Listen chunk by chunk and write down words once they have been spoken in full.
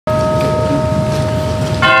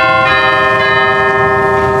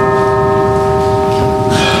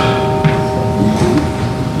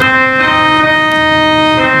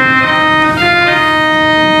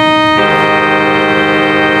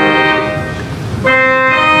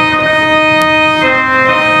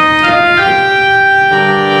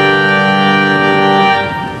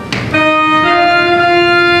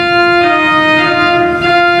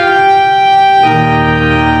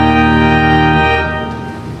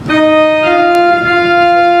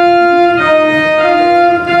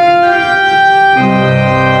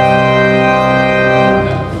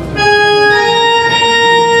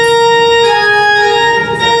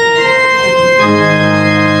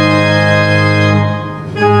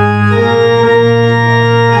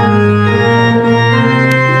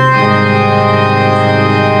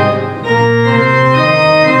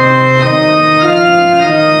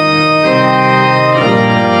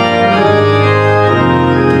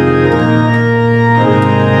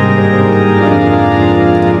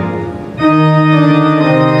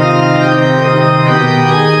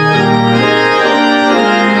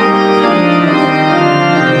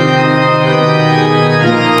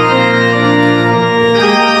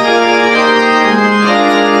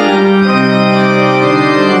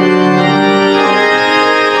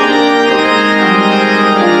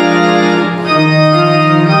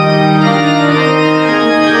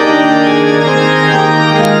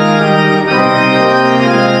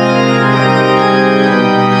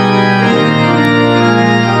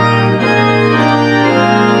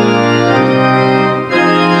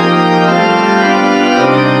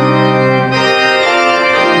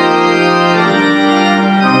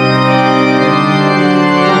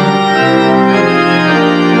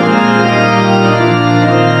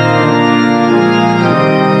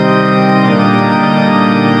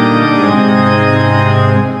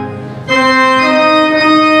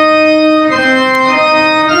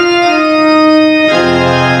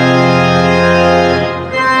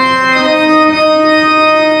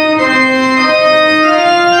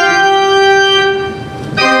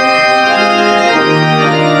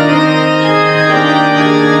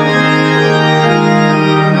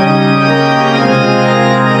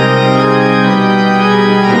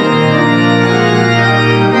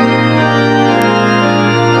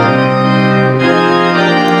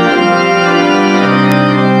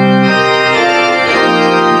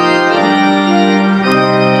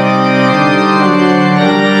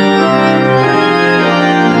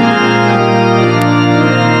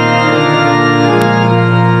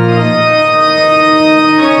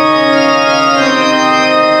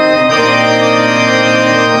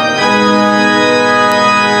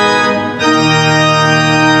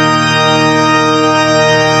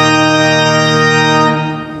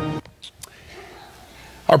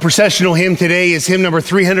processional hymn today is hymn number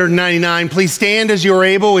 399. Please stand as you are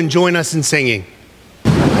able and join us in singing.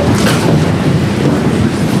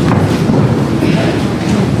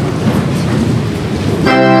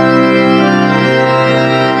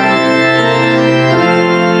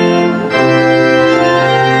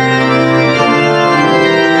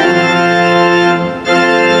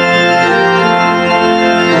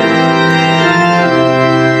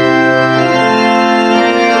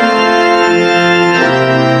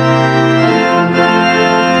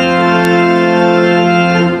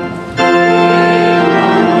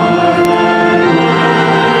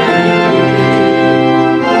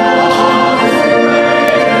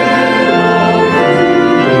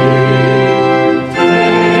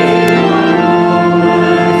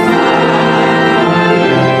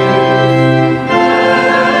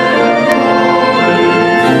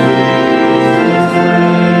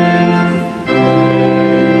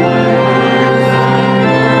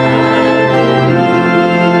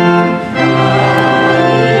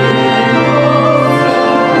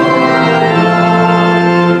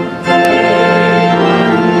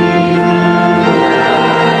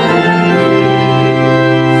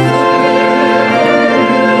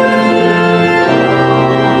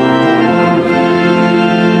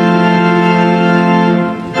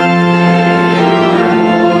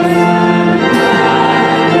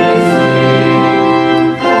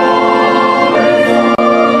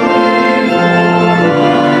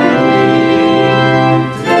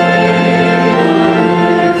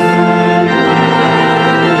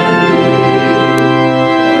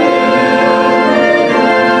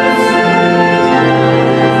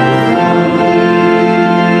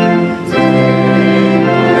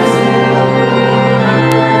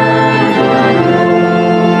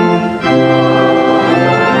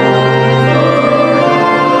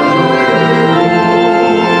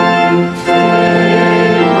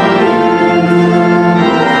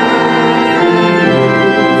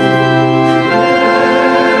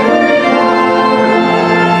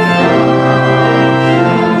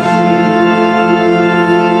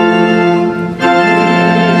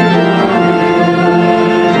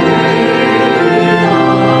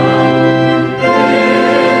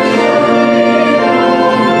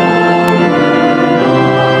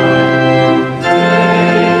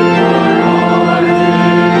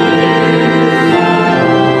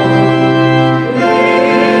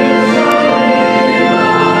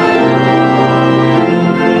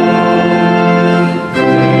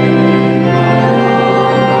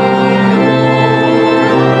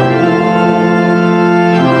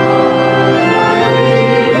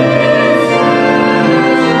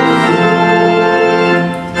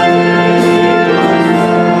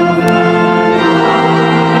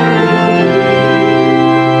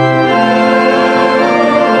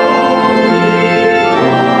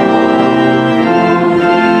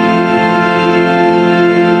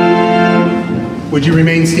 Would you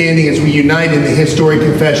remain standing as we unite in the historic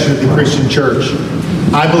confession of the Christian Church?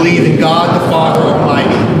 I believe in God the Father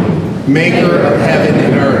Almighty, maker of heaven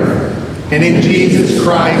and earth, and in Jesus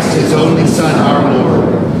Christ, his only Son, our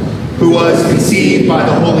Lord, who was conceived by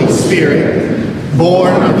the Holy Spirit,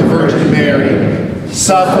 born of the Virgin Mary,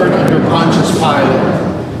 suffered under Pontius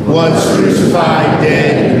Pilate, was crucified,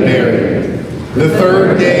 dead, and buried. The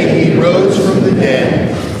third day he rose from the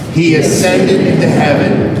dead. He ascended into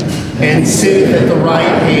heaven and sitteth at the right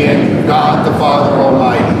hand of God the Father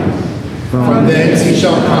Almighty. From thence he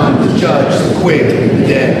shall come to judge the quick and the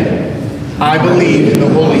dead. I believe in the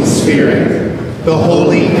Holy Spirit, the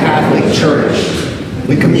holy Catholic Church,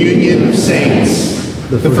 the communion of saints,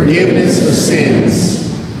 the forgiveness of sins,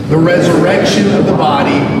 the resurrection of the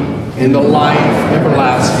body, and the life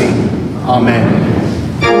everlasting. Amen.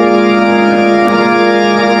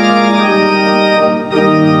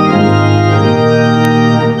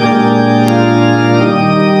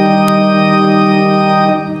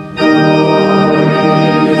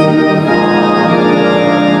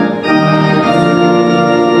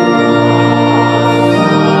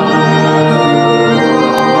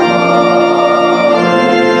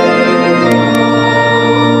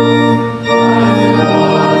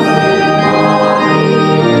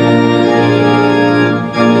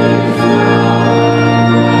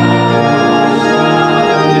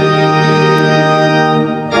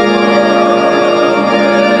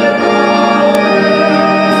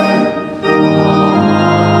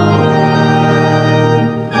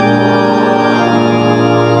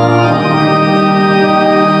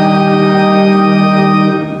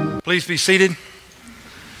 Please be seated.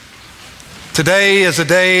 Today is a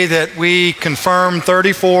day that we confirm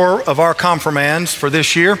 34 of our confirmands for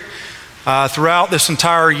this year. Throughout this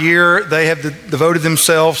entire year, they have devoted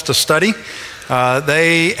themselves to study.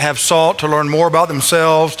 They have sought to learn more about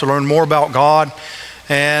themselves, to learn more about God.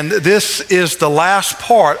 And this is the last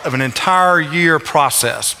part of an entire year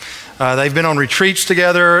process. They've been on retreats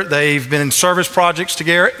together. They've been in service projects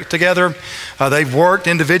together. They've worked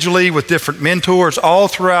individually with different mentors all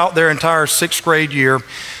throughout their entire 6th grade year.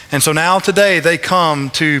 And so now today they come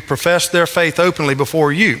to profess their faith openly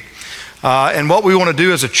before you. And what we want to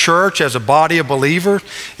do as a church, as a body of believers,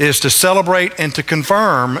 is to celebrate and to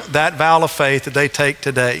confirm that vow of faith that they take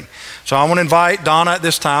today. So I want to invite Donna at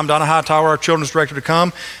this time, Donna Hightower, our children's director, to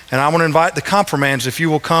come. And I want to invite the confirmands, if you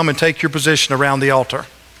will come and take your position around the altar.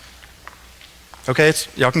 Okay,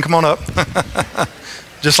 y'all can come on up.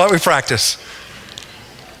 Just like we practice.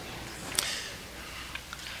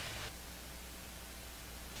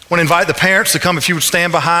 I want to invite the parents to come, if you would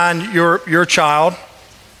stand behind your child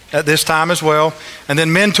at this time as well. And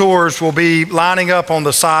then mentors will be lining up on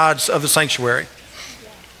the sides of the sanctuary.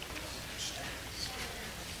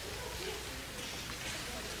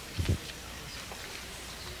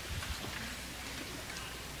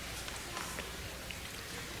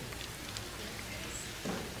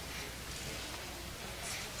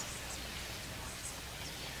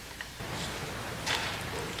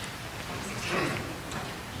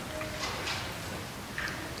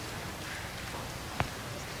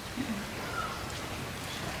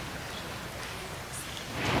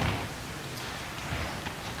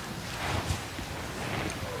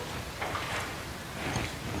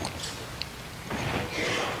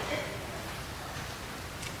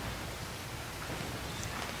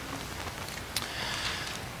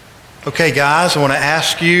 Okay, guys, I want to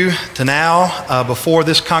ask you to now, before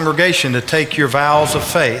this congregation, to take your vows of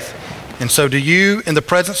faith. And so do you, in the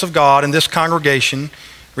presence of God in this congregation,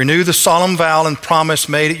 renew the solemn vow and promise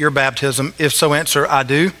made at your baptism? If so, answer, I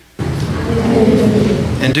do.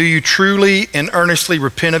 And do you truly and earnestly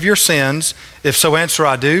repent of your sins? If so, answer,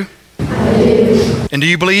 I do. And do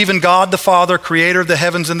you believe in God the Father, creator of the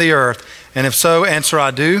heavens and the earth? And if so, answer,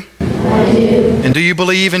 I do. And do you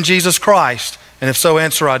believe in Jesus Christ? And if so,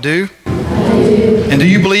 answer, I do. And do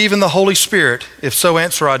you believe in the Holy Spirit? If so,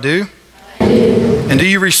 answer, I do. And do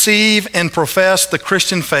you receive and profess the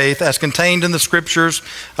Christian faith as contained in the scriptures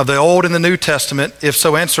of the Old and the New Testament? If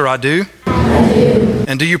so, answer, I do.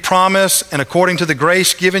 And do you promise, and according to the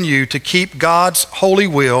grace given you, to keep God's holy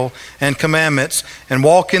will and commandments and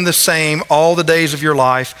walk in the same all the days of your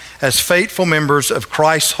life as faithful members of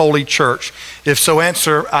Christ's holy church? If so,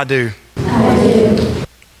 answer, I do.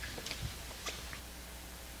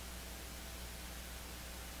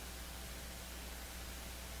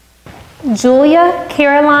 Julia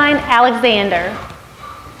Caroline Alexander.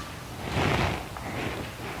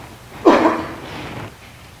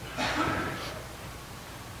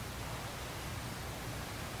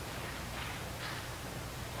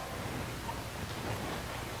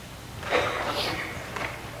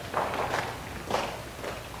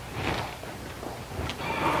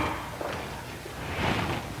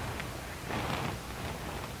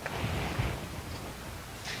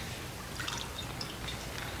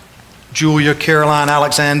 Julia Caroline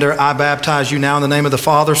Alexander, I baptize you now in the name of the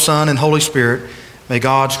Father, Son, and Holy Spirit. May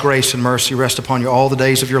God's grace and mercy rest upon you all the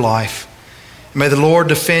days of your life. May the Lord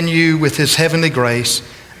defend you with his heavenly grace,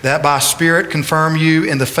 that by Spirit confirm you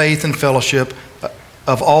in the faith and fellowship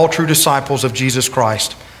of all true disciples of Jesus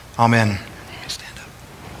Christ. Amen. Stand up.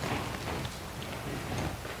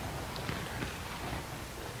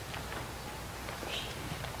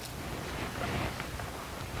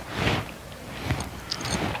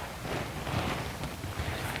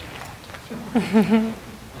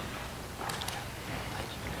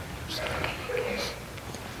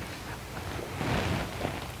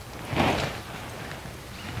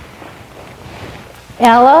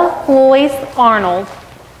 Ella Lois Arnold.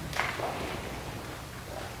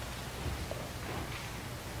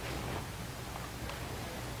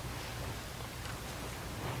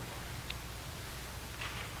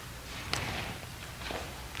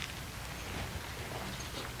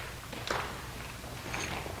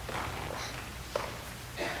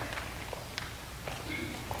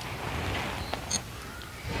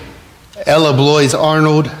 Ella Blois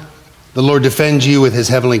Arnold, the Lord defend you with his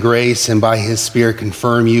heavenly grace and by his Spirit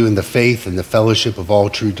confirm you in the faith and the fellowship of all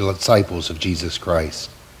true disciples of Jesus Christ.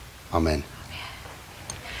 Amen.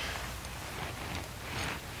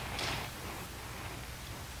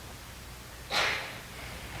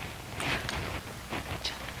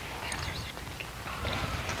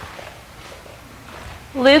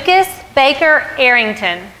 Lucas Baker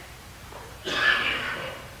Arrington.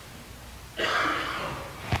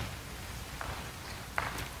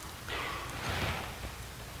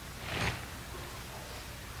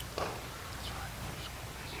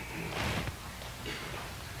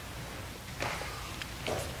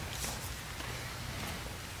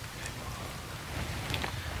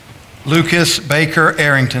 Lucas Baker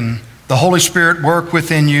Arrington. The Holy Spirit work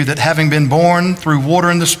within you, that having been born through water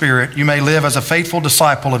and the Spirit, you may live as a faithful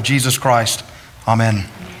disciple of Jesus Christ. Amen.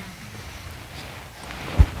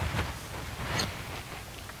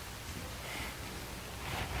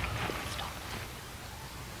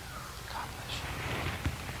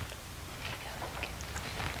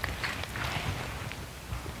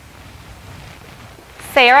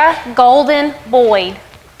 Sarah Golden Boyd.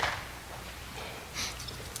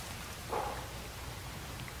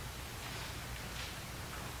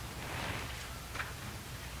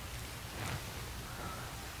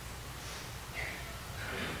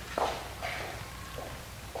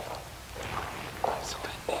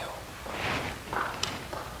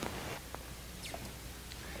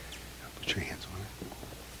 Put your hands on it.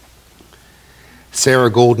 Sarah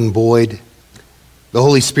Golden Boyd. The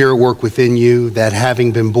Holy Spirit work within you, that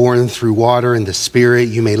having been born through water and the Spirit,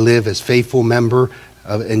 you may live as faithful member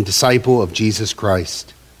and disciple of Jesus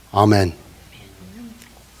Christ. Amen.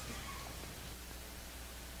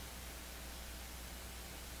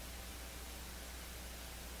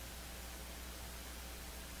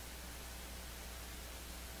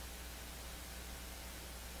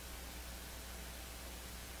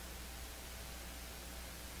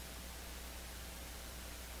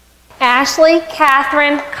 Ashley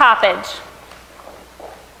Catherine Coppage.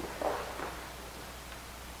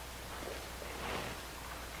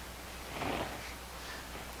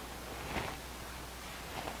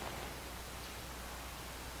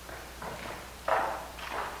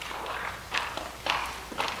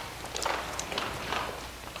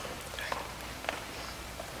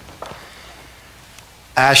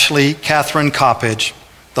 Ashley Catherine Coppage.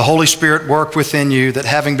 The Holy Spirit work within you, that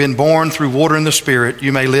having been born through water and the Spirit,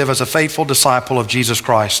 you may live as a faithful disciple of Jesus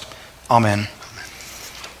Christ. Amen.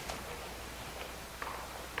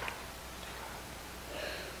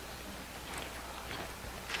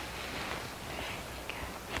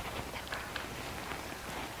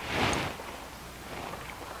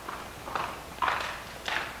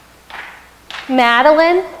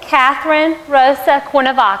 Madeline Catherine Rosa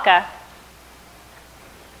Cuernavaca.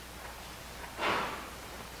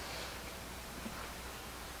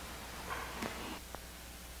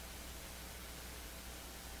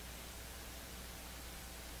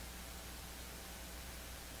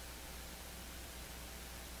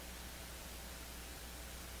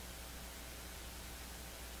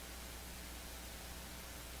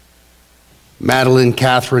 Madeline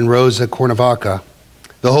Catherine Rosa Cuernavaca.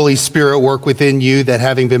 The Holy Spirit work within you, that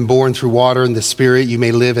having been born through water and the Spirit, you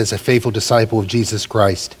may live as a faithful disciple of Jesus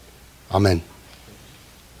Christ. Amen.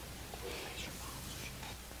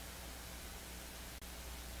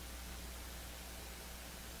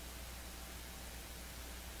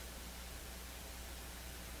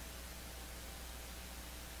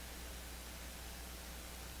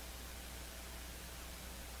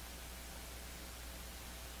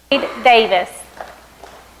 Davis.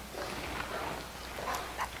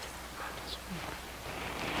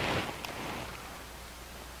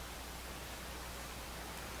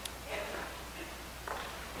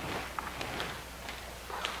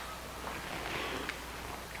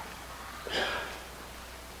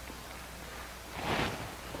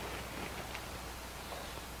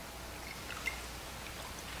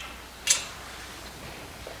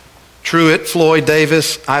 Truett Floyd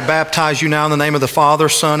Davis, I baptize you now in the name of the Father,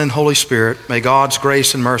 Son, and Holy Spirit. May God's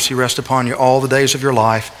grace and mercy rest upon you all the days of your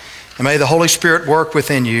life. And may the Holy Spirit work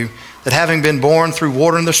within you, that having been born through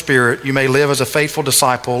water and the Spirit, you may live as a faithful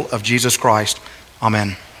disciple of Jesus Christ.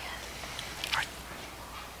 Amen.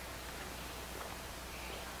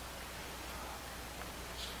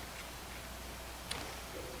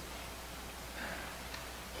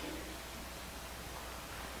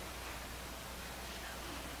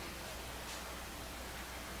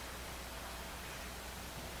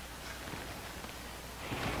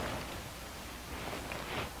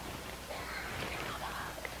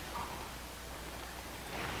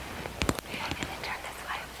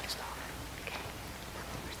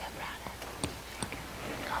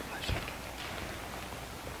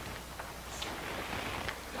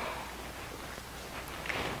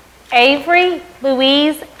 Avery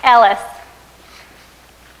Louise Ellis.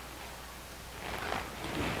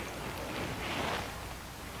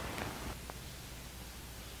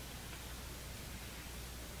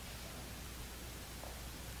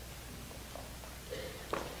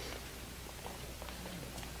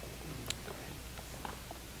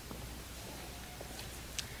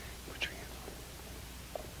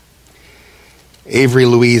 Avery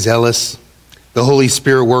Louise Ellis. The Holy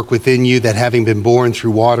Spirit work within you, that having been born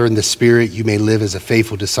through water and the Spirit, you may live as a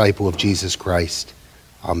faithful disciple of Jesus Christ.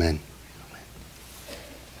 Amen.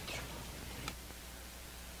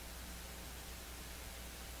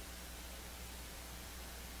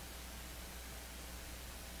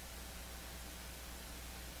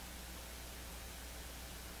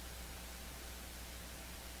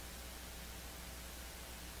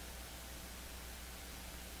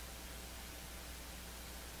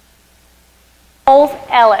 Bowles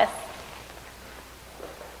Ellis.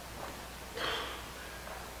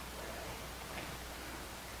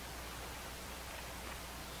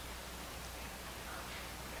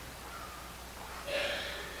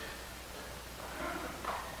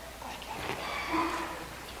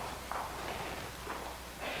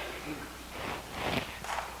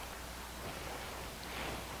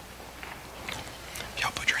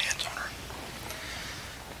 Y'all put your hands on her.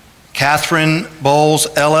 Catherine Bowles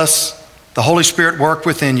Ellis, the Holy Spirit work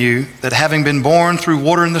within you, that having been born through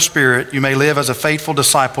water and the Spirit, you may live as a faithful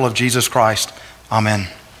disciple of Jesus Christ. Amen.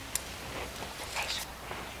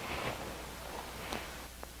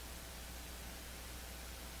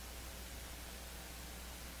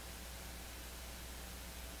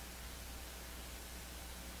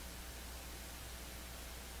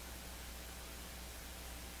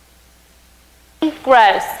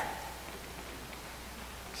 Gross.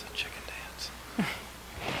 It's a chicken dance.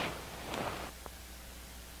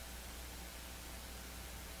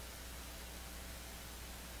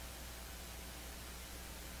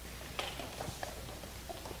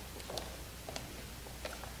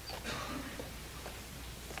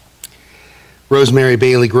 Rosemary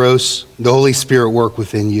Bailey Gross, the Holy Spirit work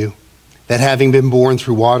within you, that having been born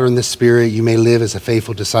through water and the Spirit, you may live as a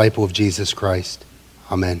faithful disciple of Jesus Christ.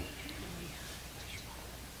 Amen.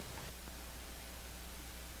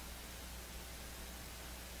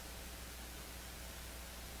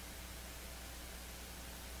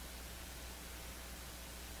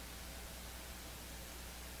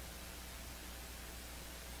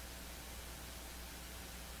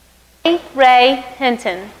 Ray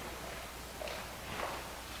Hinton.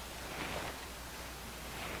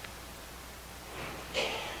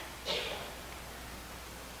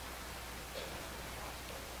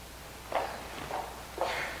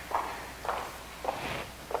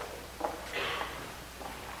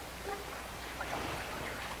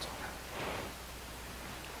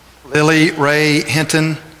 Lily Ray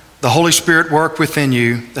Hinton, the Holy Spirit work within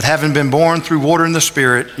you, that having been born through water and the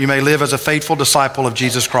Spirit, you may live as a faithful disciple of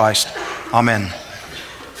Jesus Christ. Amen.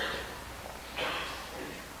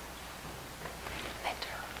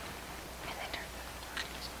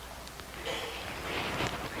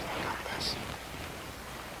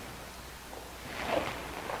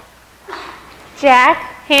 Jack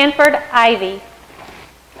Hanford Ivy.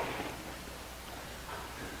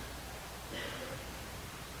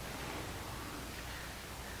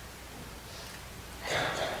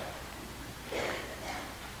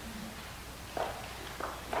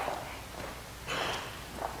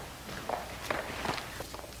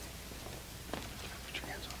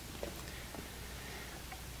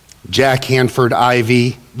 Jack Hanford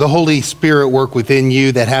Ivy, the Holy Spirit work within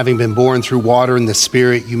you, that having been born through water and the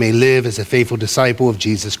Spirit, you may live as a faithful disciple of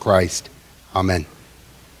Jesus Christ. Amen.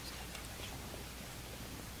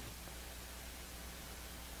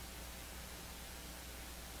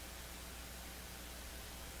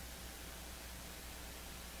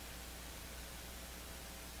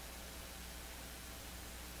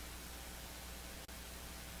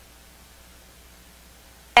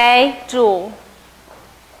 A. Jewel.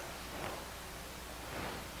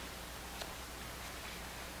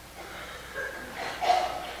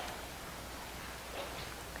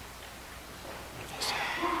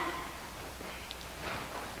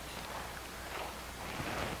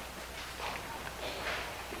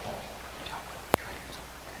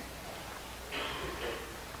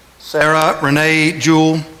 Sarah Renee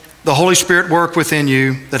Jewell, the Holy Spirit work within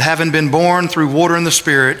you, that having been born through water and the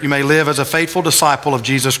Spirit, you may live as a faithful disciple of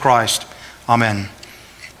Jesus Christ. Amen.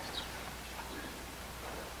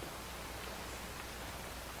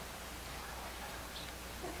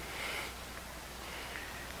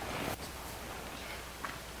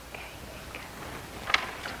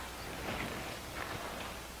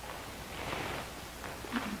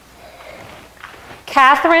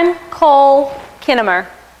 Catherine Cole Kinnemer.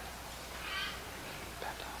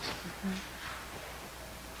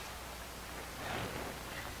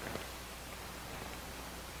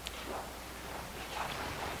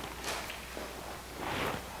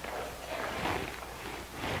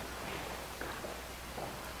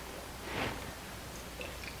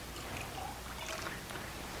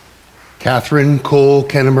 Catherine Cole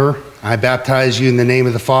Kennemer, I baptize you in the name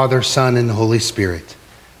of the Father, Son, and the Holy Spirit.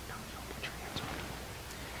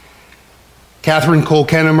 Catherine Cole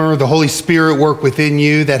Kennemer, the Holy Spirit work within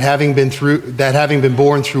you, that having been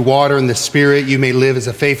born through water and the Spirit, you may live as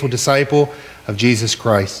a faithful disciple of Jesus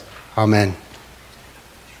Christ. Amen.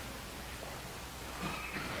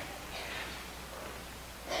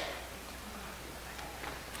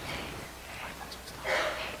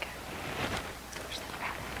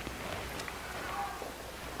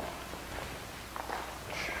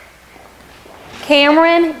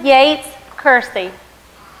 Cameron Yates Kersey.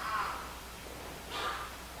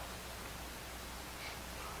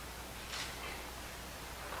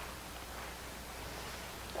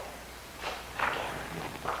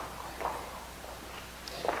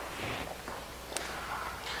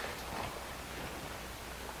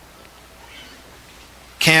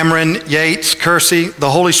 Cameron Yates Kersey, the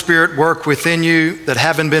Holy Spirit work within you, that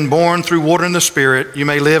having been born through water and the Spirit, you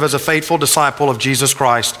may live as a faithful disciple of Jesus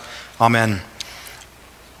Christ. Amen.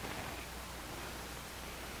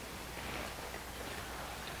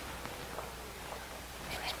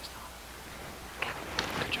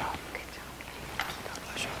 Good job. God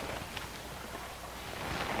bless you.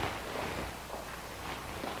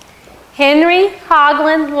 Henry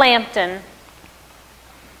Hogland Lampton.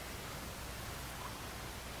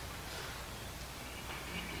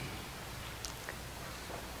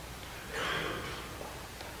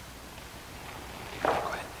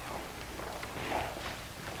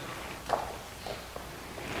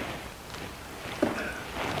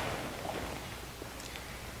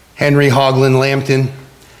 Henry Hogland Lampton,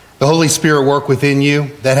 the Holy Spirit work within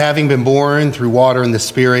you, that having been born through water and the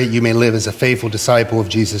Spirit, you may live as a faithful disciple of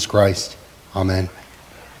Jesus Christ. Amen.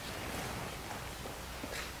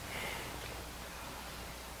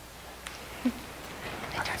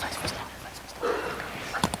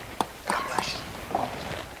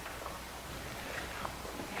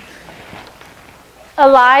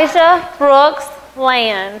 Elijah Brooks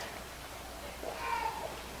Land.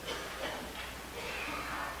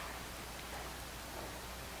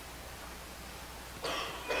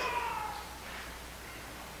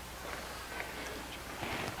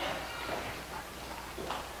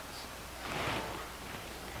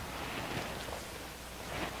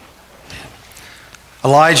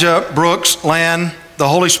 Elijah Brooks Land, the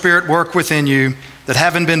Holy Spirit work within you, that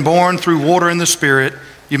having been born through water and the Spirit,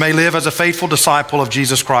 you may live as a faithful disciple of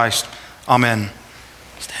Jesus Christ. Amen.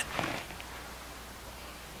 Stand.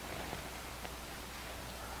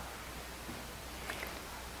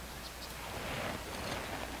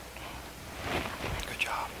 Good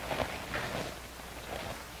job.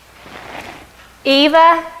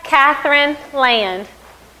 Eva Catherine Land.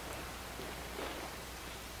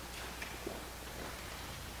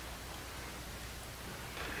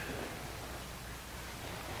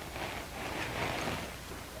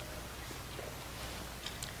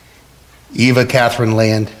 Eva Catherine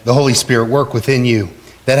Land, the Holy Spirit work within you,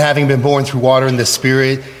 that having been born through water and the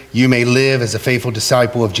Spirit, you may live as a faithful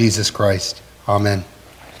disciple of Jesus Christ. Amen.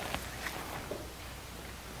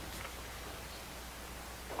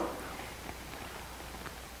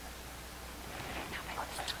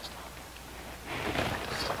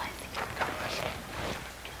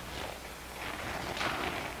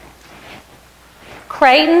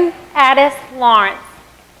 Creighton Addis Lawrence.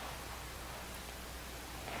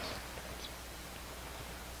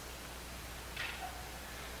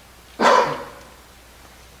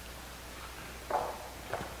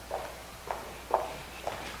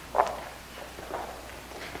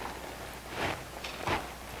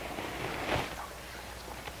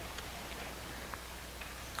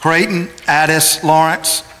 Creighton Addis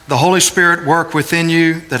Lawrence, the Holy Spirit work within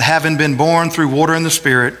you, that having been born through water and the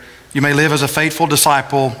Spirit, you may live as a faithful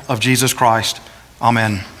disciple of Jesus Christ.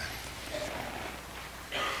 Amen.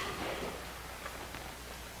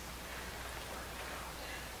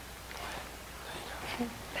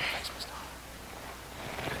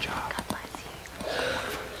 Good job. God bless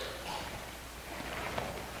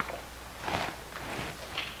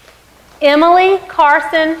you. Emily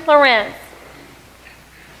Carson Lawrence.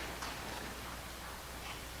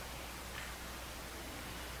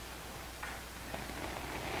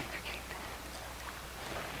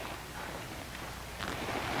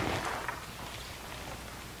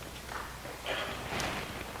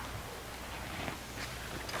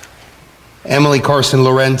 Emily Carson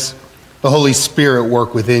Lorenz, the Holy Spirit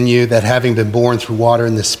work within you, that having been born through water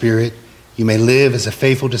and the Spirit, you may live as a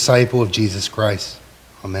faithful disciple of Jesus Christ.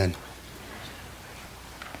 Amen.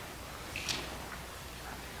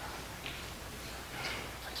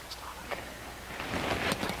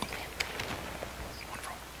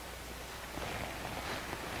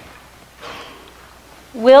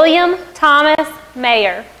 William Thomas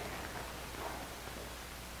Mayer.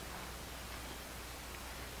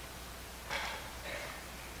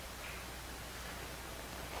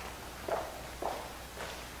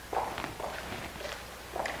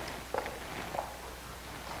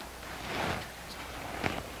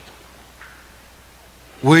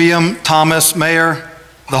 William Thomas Mayer,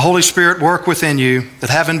 the Holy Spirit work within you,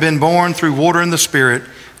 that having been born through water and the Spirit,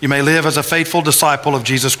 you may live as a faithful disciple of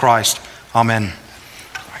Jesus Christ. Amen.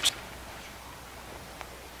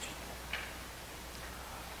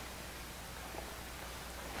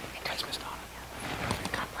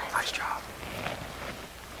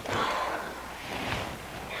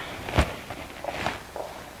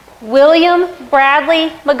 William Bradley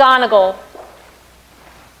McGonigal.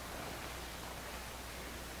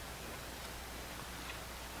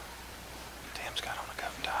 Tim's got on a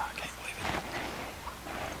coat and tie. I can't believe it.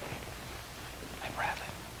 Hey, Bradley.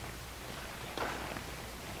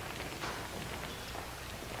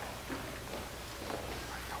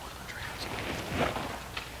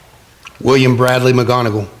 William Bradley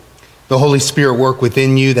McGonigal. The Holy Spirit work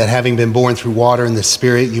within you, that having been born through water and the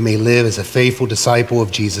Spirit, you may live as a faithful disciple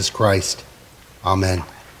of Jesus Christ. Amen.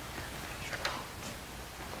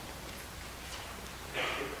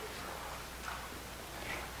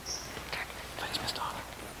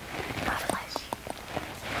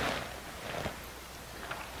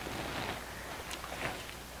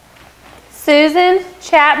 Susan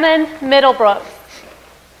Chapman Middlebrook.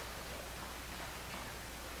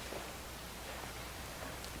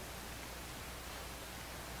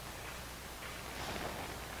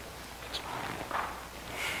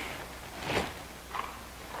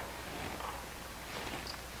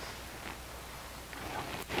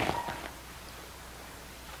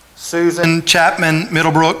 Susan Chapman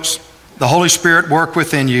Middlebrooks, the Holy Spirit work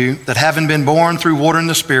within you, that having been born through water and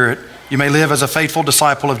the Spirit, you may live as a faithful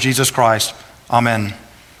disciple of Jesus Christ. Amen.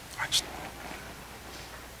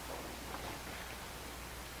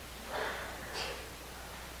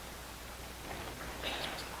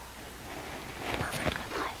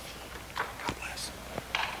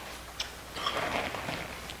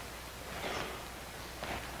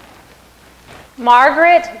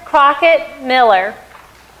 Margaret Crockett Miller.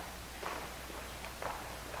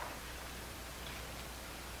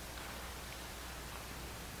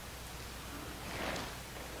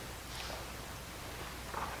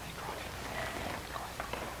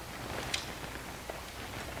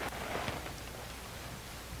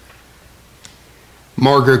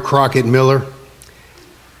 Margaret Crockett Miller.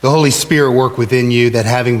 The Holy Spirit work within you, that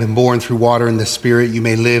having been born through water and the Spirit, you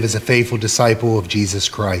may live as a faithful disciple of Jesus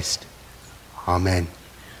Christ. Amen.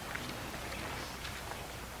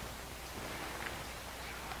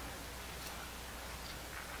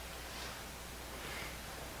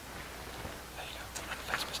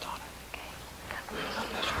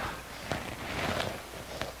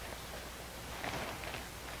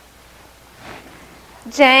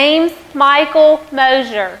 James Michael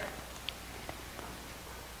Mosier.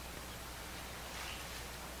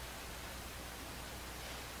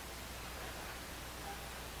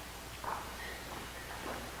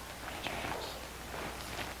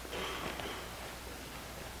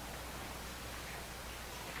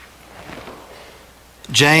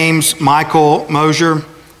 James Michael Mosier,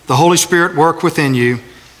 the Holy Spirit work within you,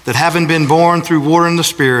 that having been born through water and the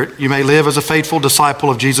Spirit, you may live as a faithful disciple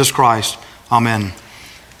of Jesus Christ. Amen.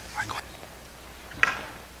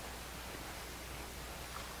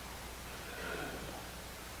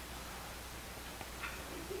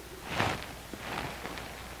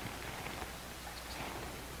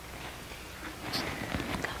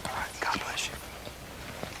 God bless you.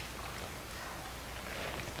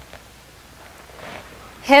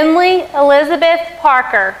 Henley Elizabeth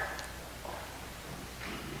Parker.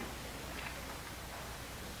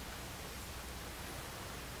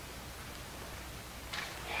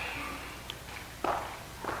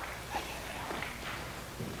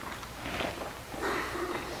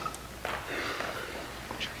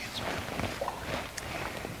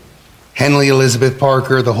 Henley Elizabeth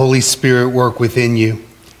Parker, the Holy Spirit work within you,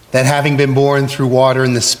 that having been born through water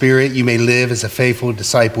and the Spirit, you may live as a faithful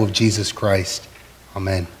disciple of Jesus Christ.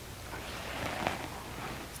 Amen.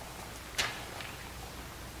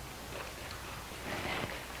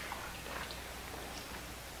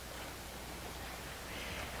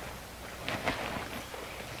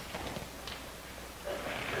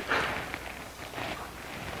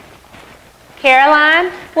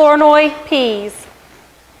 Caroline Flournoy Pease.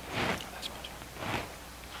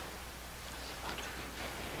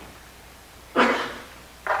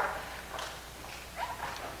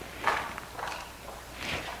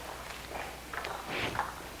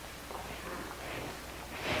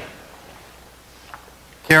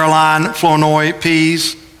 Caroline Flournoy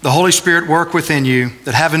Pease, the Holy Spirit work within you,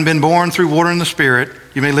 that having been born through water and the Spirit,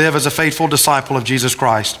 you may live as a faithful disciple of Jesus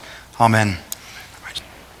Christ. Amen.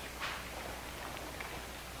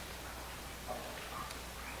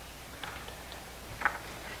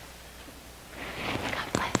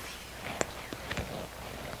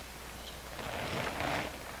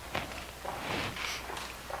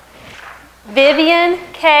 Vivian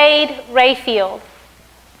Cade Rayfield.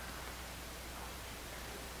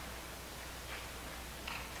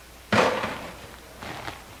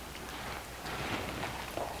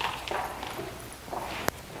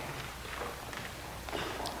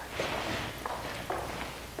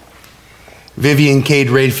 Vivian Cade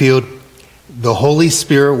Rayfield, the Holy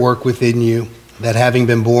Spirit work within you, that having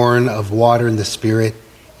been born of water and the Spirit,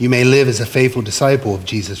 you may live as a faithful disciple of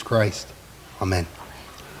Jesus Christ. Amen.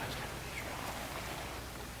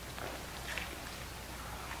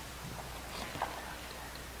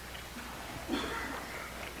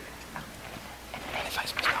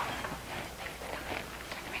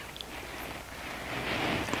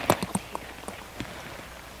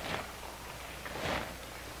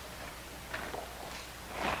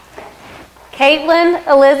 Caitlin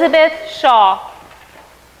Elizabeth Shaw.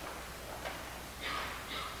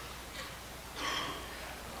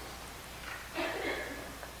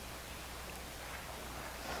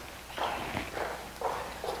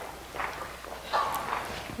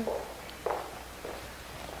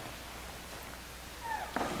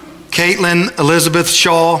 Caitlin Elizabeth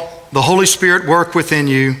Shaw, the Holy Spirit work within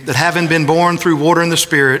you, that having been born through water and the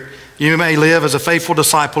Spirit, you may live as a faithful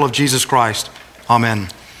disciple of Jesus Christ. Amen.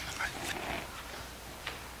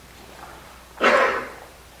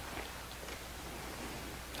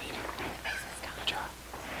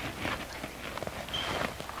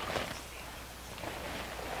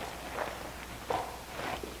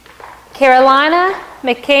 Carolina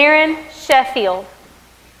McCarran Sheffield.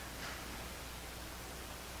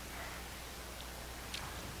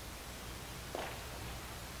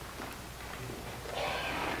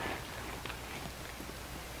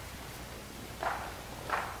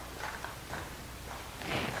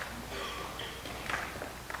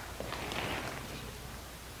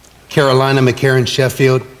 Carolina McCarran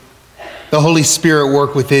Sheffield, the Holy Spirit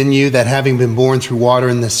work within you, that having been born through water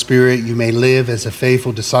and the Spirit, you may live as a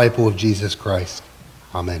faithful disciple of Jesus Christ.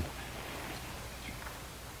 Amen.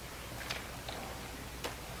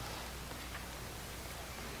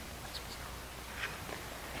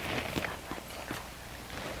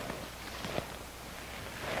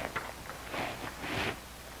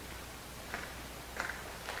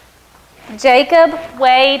 Jacob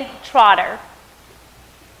Wade Trotter.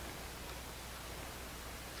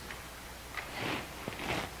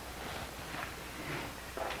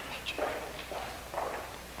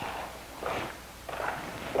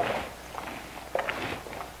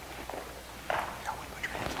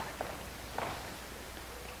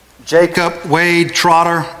 Jacob Wade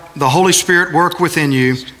Trotter, the Holy Spirit work within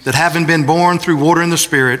you, that having been born through water and the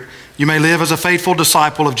Spirit, you may live as a faithful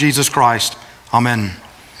disciple of Jesus Christ. Amen.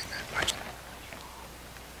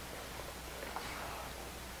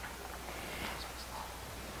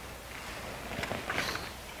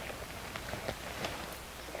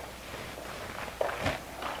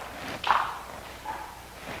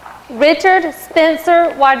 Richard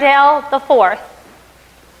Spencer Waddell IV.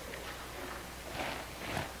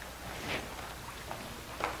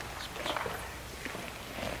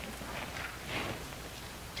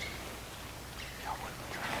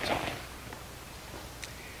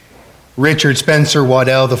 Richard Spencer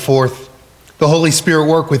Waddell IV, the Holy Spirit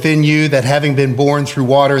work within you, that having been born through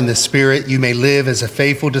water and the Spirit, you may live as a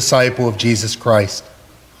faithful disciple of Jesus Christ.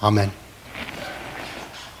 Amen.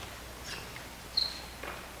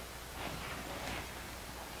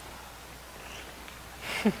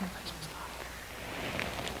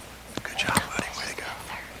 Good job, buddy. Way to go.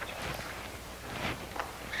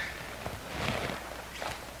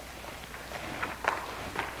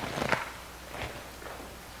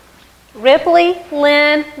 Ripley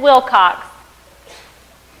Lynn Wilcox.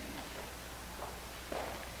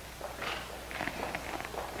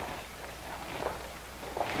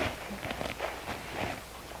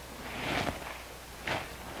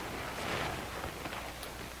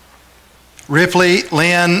 Ripley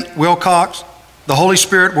Lynn Wilcox, the Holy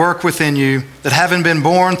Spirit work within you, that having been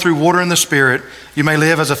born through water and the Spirit, you may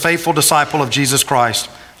live as a faithful disciple of Jesus Christ.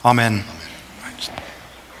 Amen.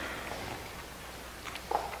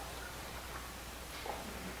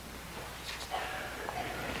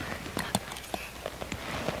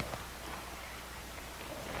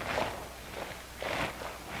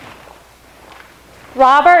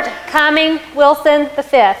 Robert Cumming Wilson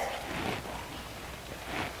V.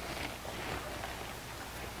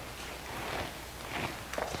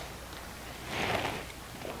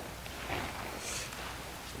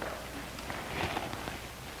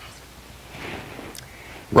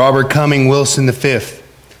 Robert Cumming Wilson V,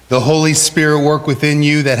 the Holy Spirit work within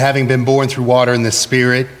you, that having been born through water and the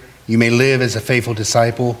Spirit, you may live as a faithful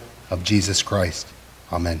disciple of Jesus Christ.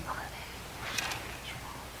 Amen.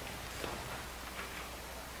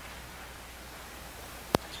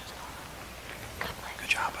 Good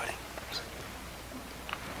job, buddy.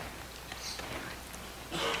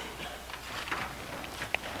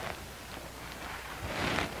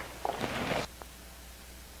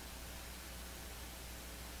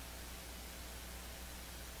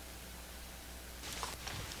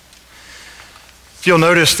 If you'll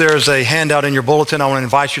notice, there's a handout in your bulletin. I want to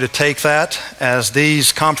invite you to take that as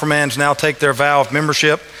these confirmands now take their vow of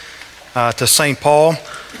membership to St. Paul.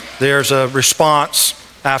 There's a response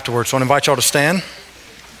afterwards. So I want to invite y'all to stand.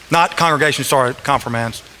 Not congregation, sorry,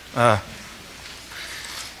 confirmands.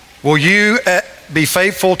 Will you be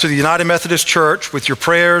faithful to the United Methodist Church with your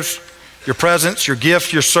prayers, your presence, your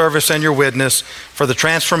gift, your service, and your witness for the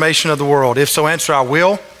transformation of the world? If so, answer, I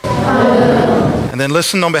will. And then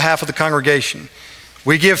listen on behalf of the congregation.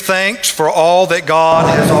 We give thanks for all that God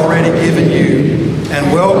has already given you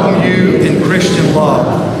and welcome you in Christian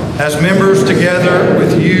love as members together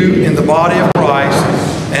with you in the body of Christ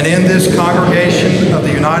and in this congregation of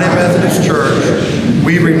the United Methodist Church.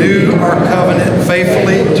 We renew our covenant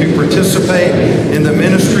faithfully to participate in the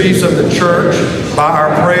ministries of the church by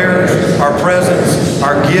our prayers, our presence,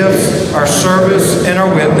 our gifts, our service, and our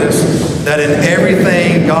witness, that in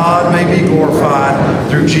everything God may be glorified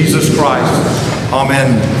through Jesus Christ.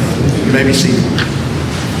 Amen. You may be seated.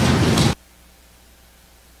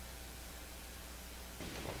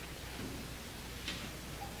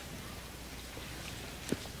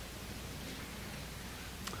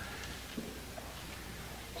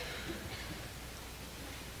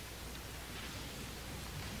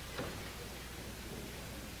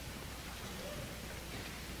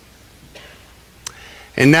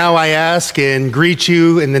 And now I ask and greet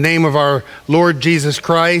you in the name of our Lord Jesus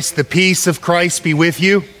Christ. The peace of Christ be with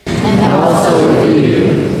you. And also with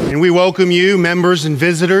you. And we welcome you, members and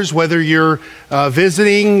visitors, whether you're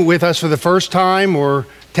visiting with us for the first time or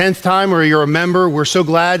 10th time or you're a member. We're so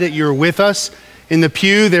glad that you're with us. In the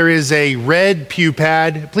pew, there is a red pew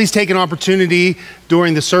pad. Please take an opportunity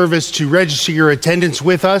during the service to register your attendance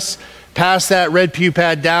with us. Pass that red pew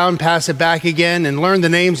pad down, pass it back again, and learn the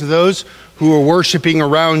names of those who are worshiping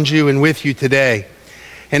around you and with you today.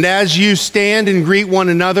 And as you stand and greet one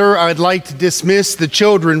another, I'd like to dismiss the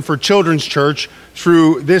children for Children's Church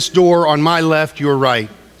through this door on my left, your right.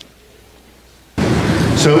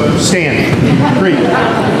 So stand, greet.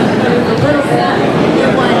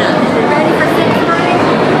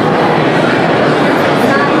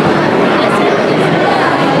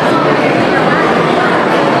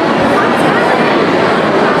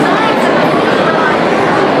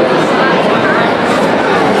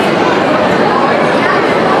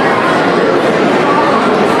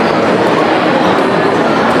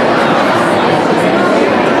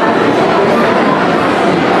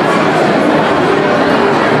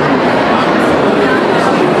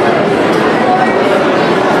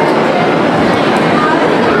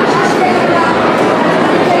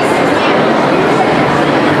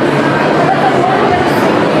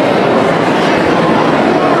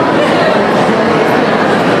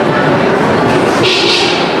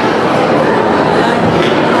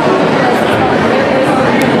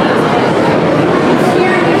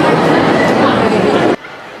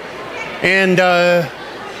 And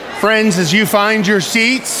friends, as you find your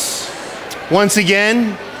seats, once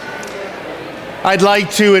again, I'd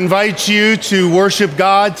like to invite you to worship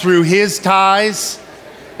God through His tithes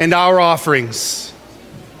and our offerings.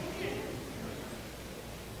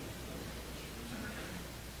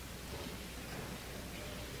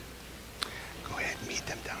 Go ahead and meet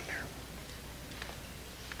them down there.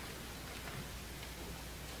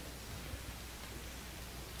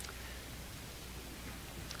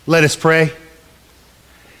 Let us pray.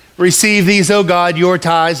 Receive these, O God, your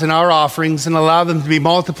tithes and our offerings, and allow them to be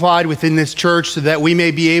multiplied within this church so that we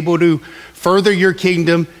may be able to further your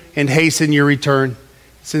kingdom and hasten your return.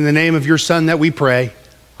 It's in the name of your Son that we pray.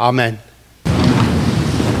 Amen.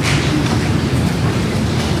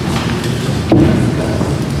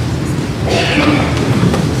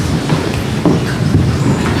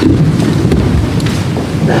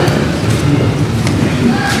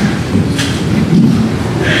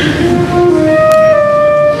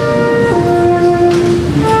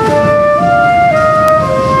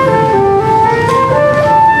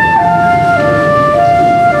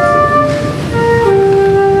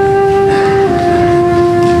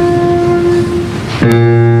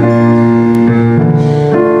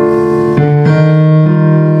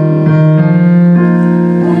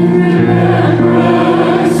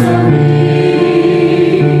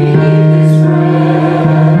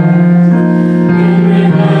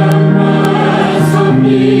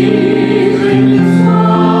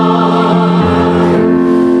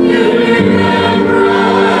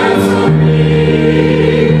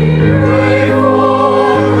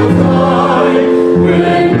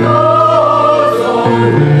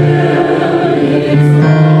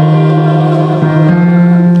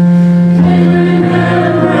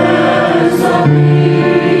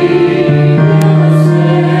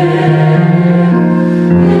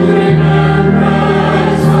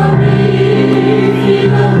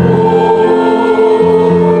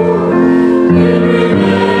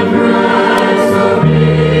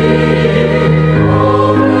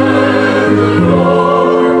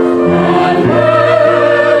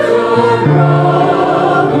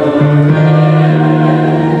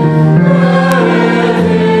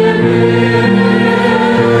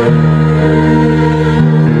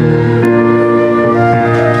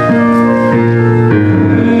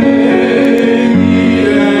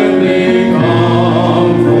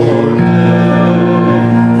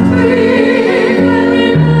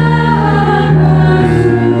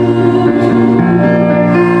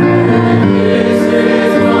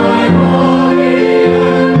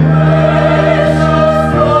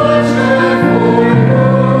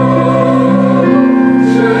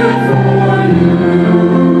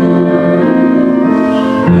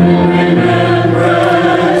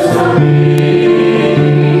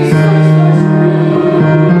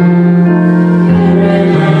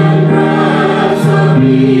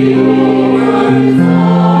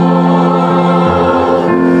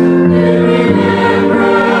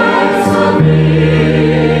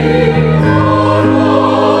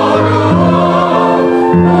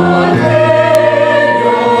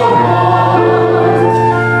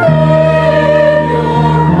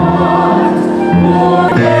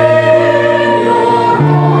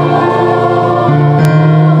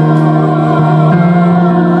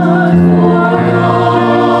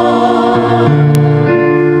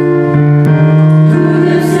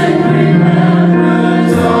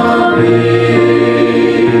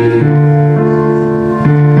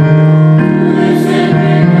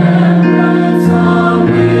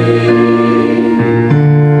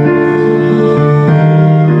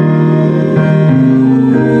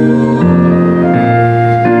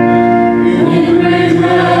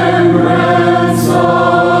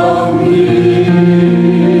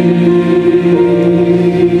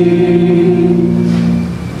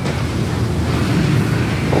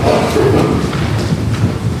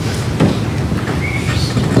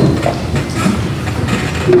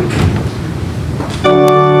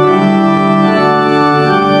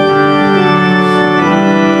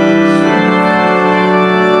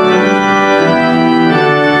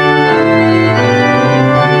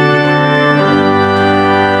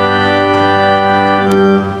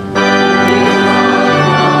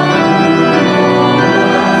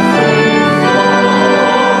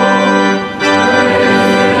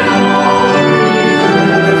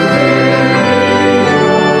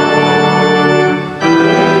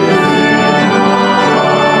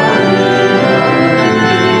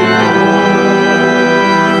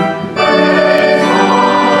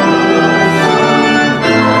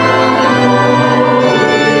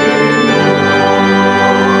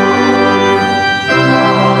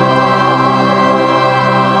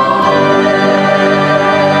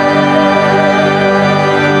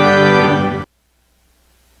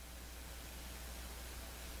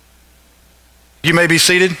 You may be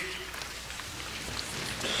seated.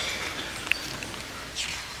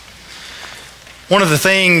 One of the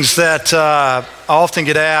things that I often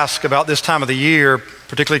get asked about this time of the year,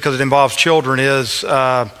 particularly because it involves children, is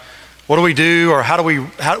what do we do, or how do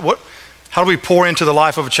we pour into the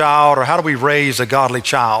life of a child, or how do we raise a godly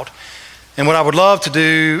child? And what I would love to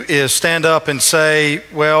do is stand up and say,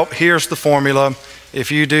 well, here's the formula. If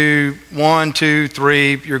you do 1, 2,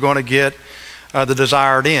 3, you're going to get the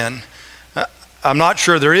desired end. I'm not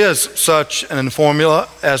sure there is such a formula,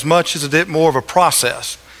 as much as it's more of a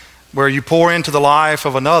process where you pour into the life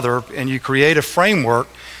of another and you create a framework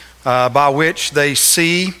by which they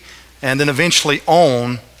see and then eventually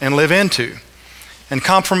own and live into. And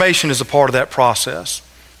confirmation is a part of that process.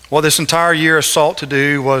 What this entire year has sought to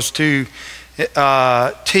do was to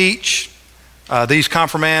teach these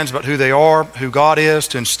confirmands about who they are, who God is,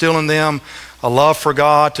 to instill in them a love for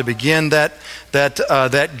God, to begin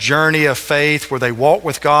that journey of faith where they walk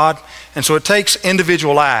with God. And so it takes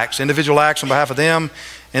individual acts on behalf of them,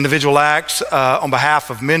 individual acts on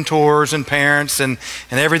behalf of mentors and parents and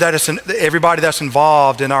everybody that's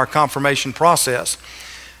involved in our confirmation process.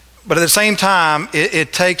 But at the same time,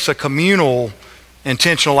 it takes a communal,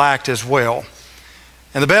 intentional act as well.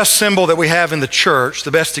 And the best symbol that we have in the church,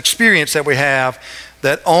 the best experience that we have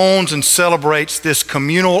that owns and celebrates this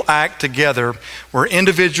communal act together where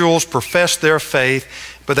individuals profess their faith,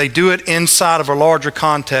 but they do it inside of a larger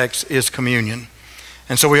context, is communion.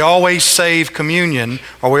 And so we always save communion,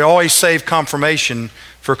 or we always save confirmation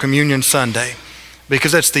for Communion Sunday,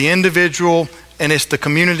 because it's the individual and it's the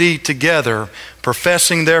community together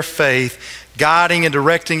professing their faith, guiding and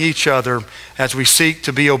directing each other as we seek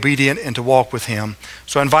to be obedient and to walk with Him.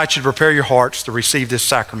 So I invite you to prepare your hearts to receive this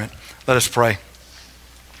sacrament. Let us pray.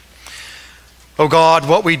 Oh God,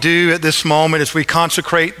 what we do at this moment is we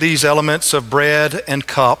consecrate these elements of bread and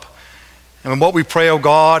cup. And what we pray, oh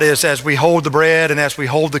God, is as we hold the bread and as we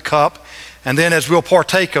hold the cup, and then as we'll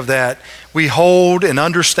partake of that, we hold and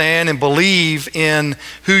understand and believe in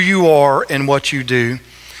who you are and what you do.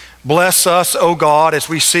 Bless us, oh God, as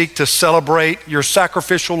we seek to celebrate your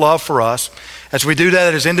sacrificial love for us, as we do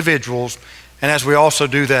that as individuals, and as we also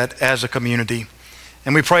do that as a community.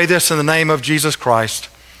 And we pray this in the name of Jesus Christ.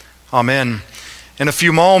 Amen. In a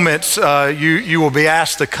few moments, you will be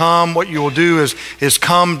asked to come. What you will do is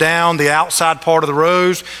come down the outside part of the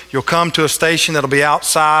rows. You'll come to a station that'll be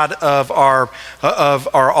outside of our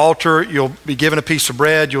altar. You'll be given a piece of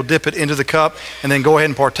bread. You'll dip it into the cup and then go ahead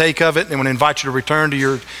and partake of it. And I want to invite you to return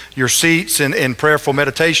to your seats in prayerful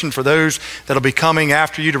meditation for those that'll be coming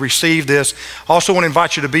after you to receive this. Also want to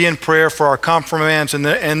invite you to be in prayer for our confirmands and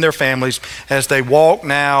their families as they walk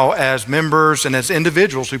now as members and as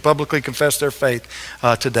individuals who publicly confess their faith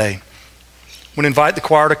today. I'm going to invite the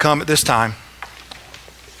choir to come at this time.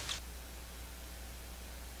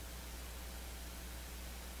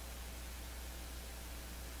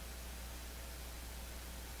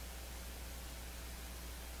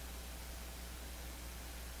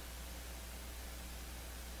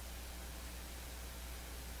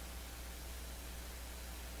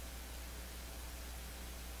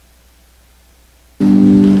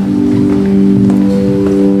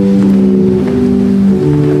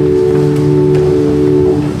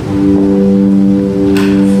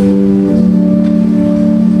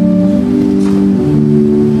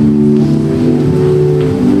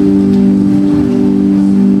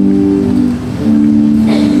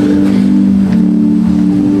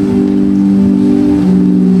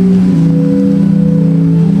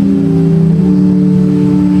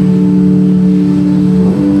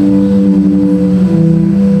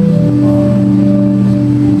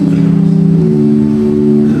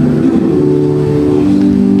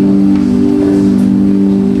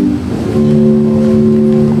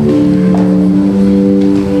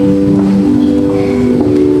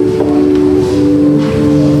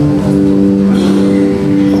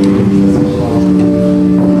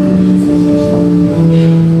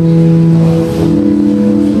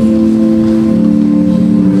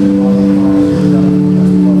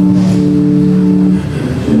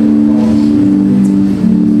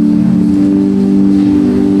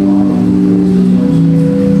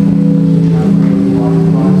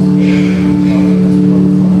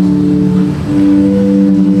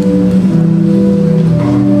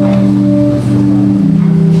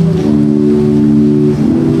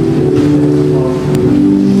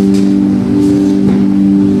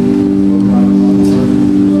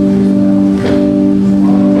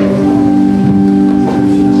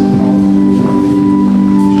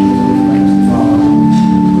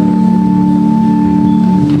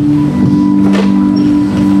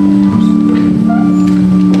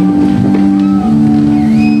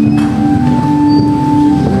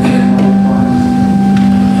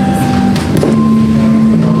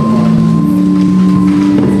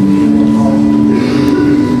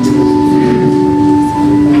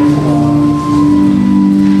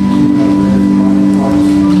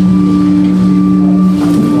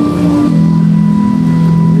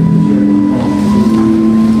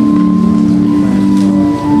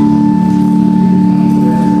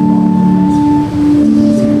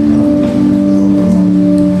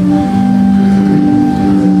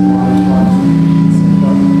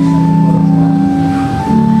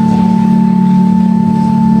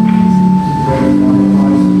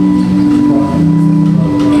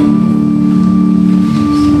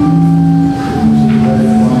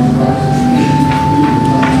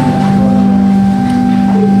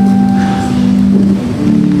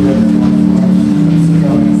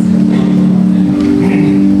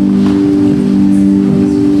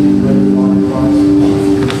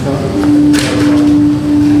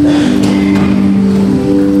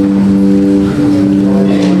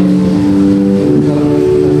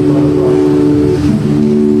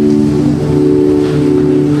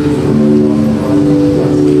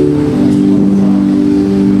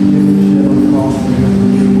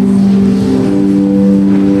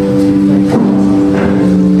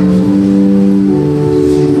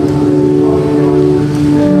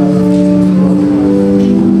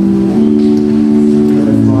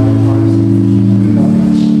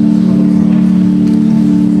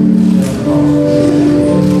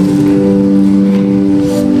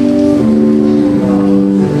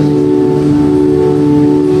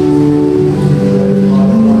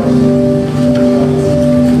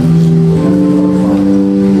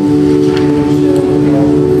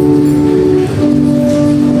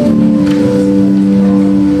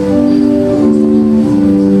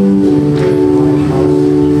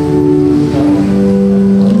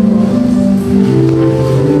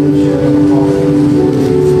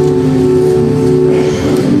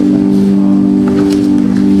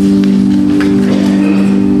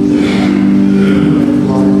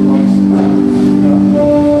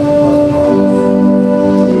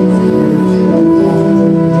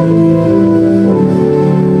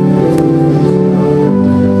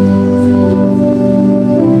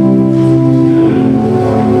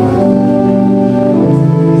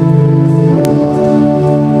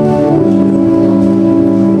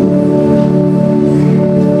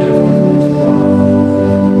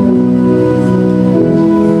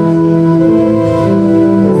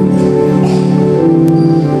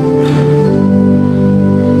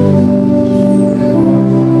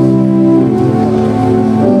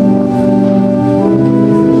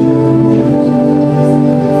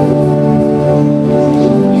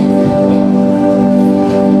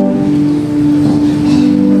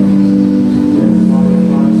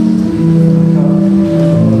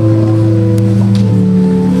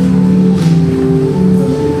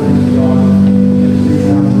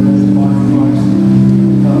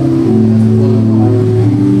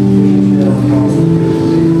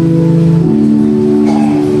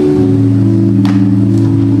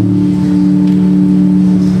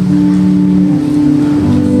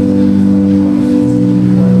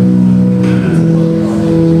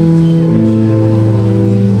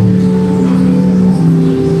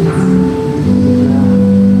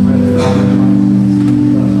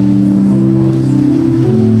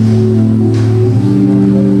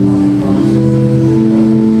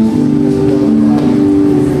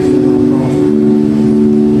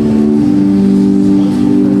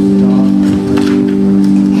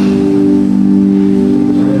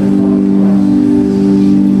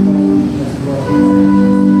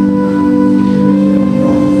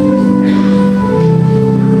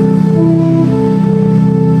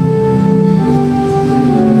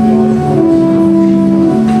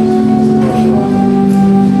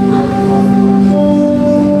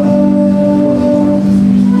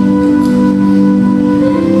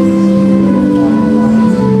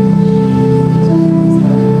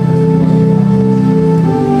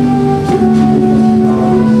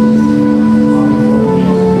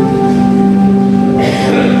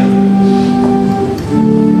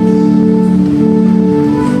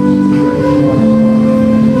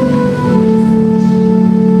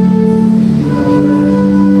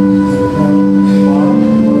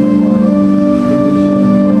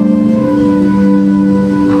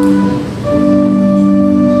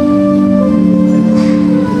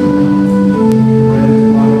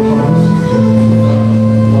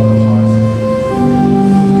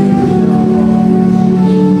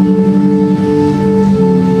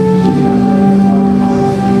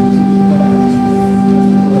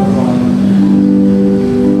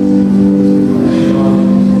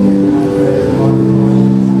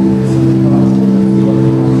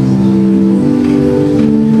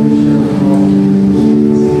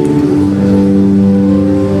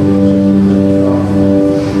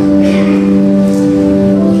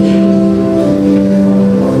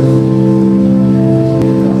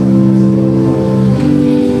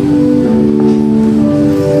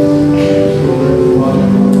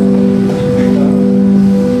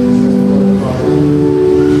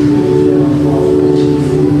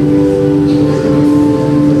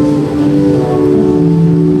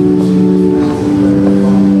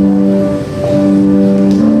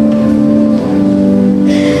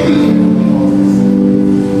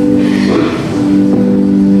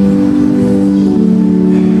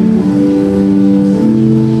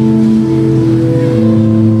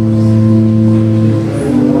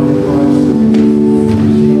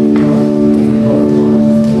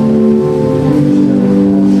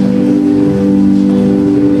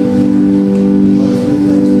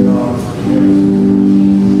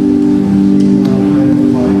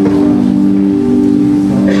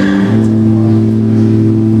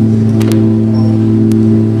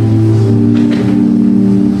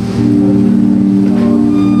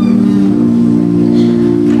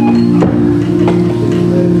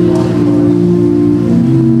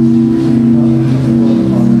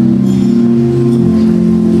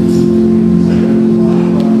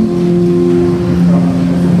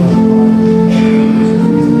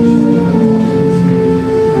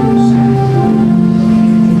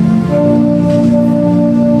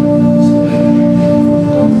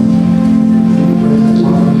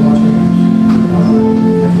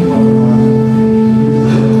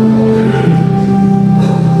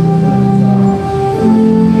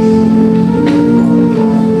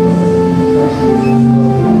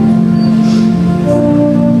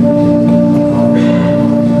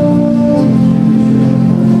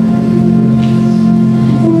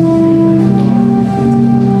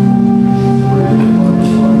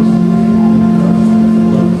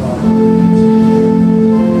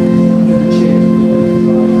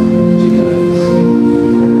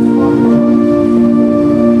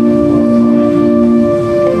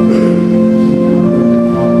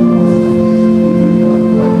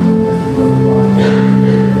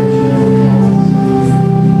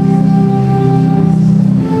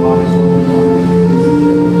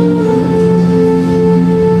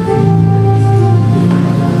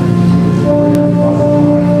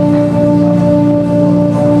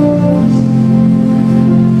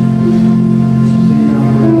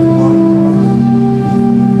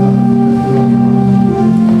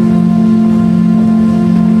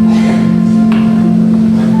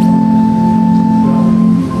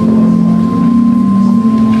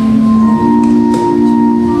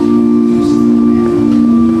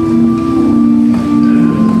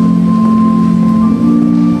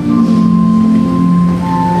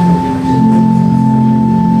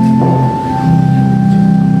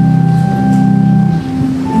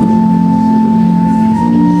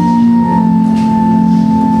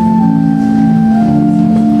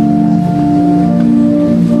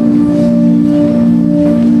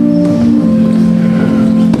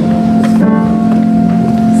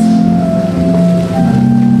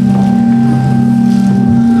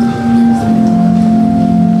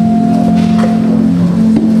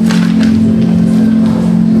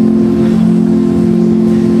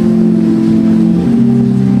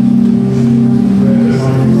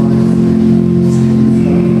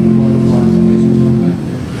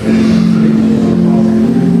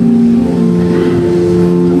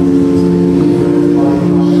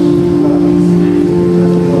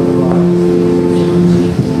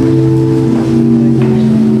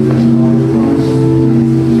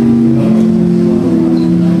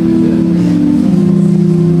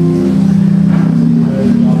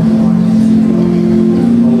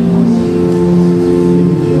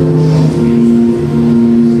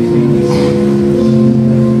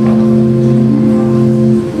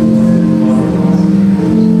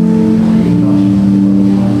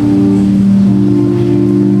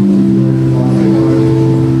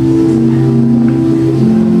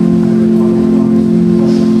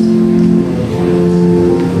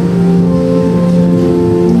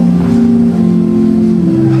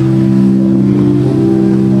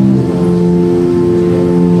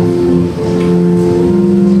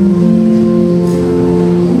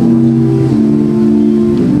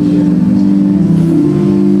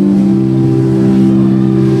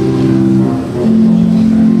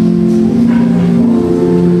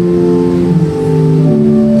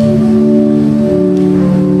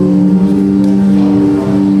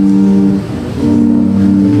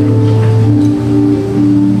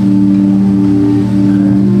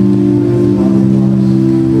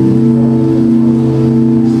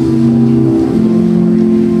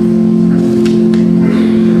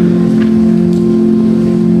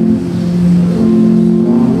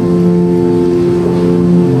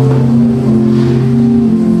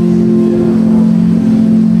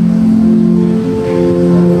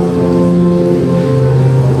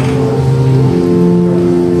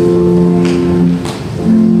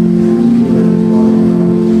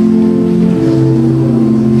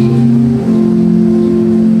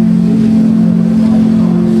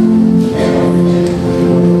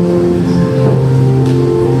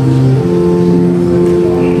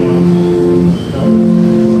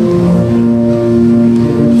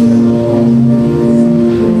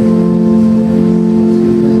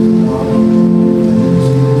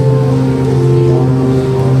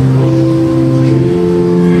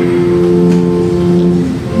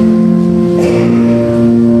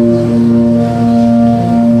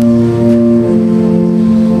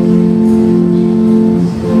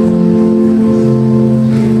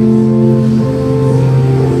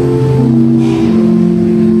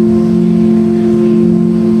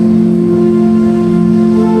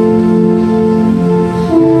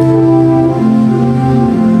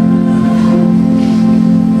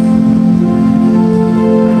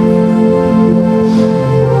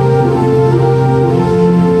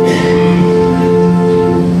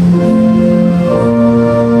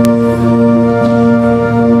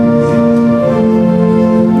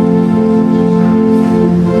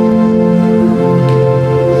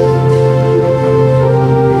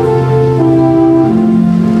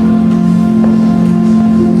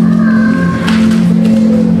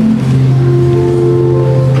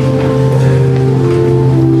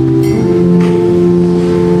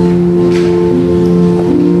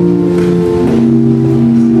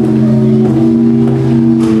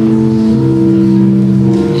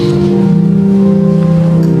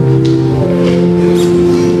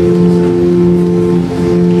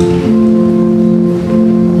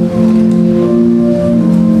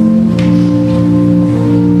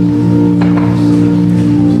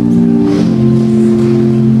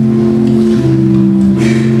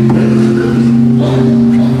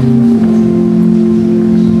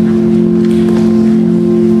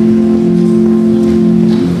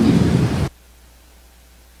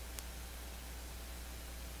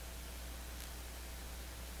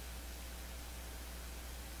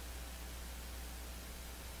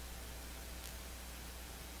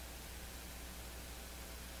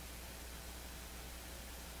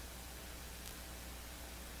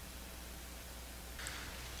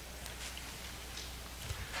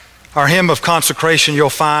 Our hymn of consecration, you'll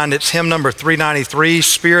find it's hymn number 393,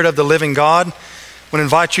 Spirit of the Living God. I'm going to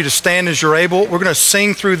invite you to stand as you're able. We're going to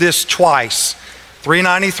sing through this twice.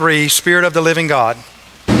 393, Spirit of the Living God.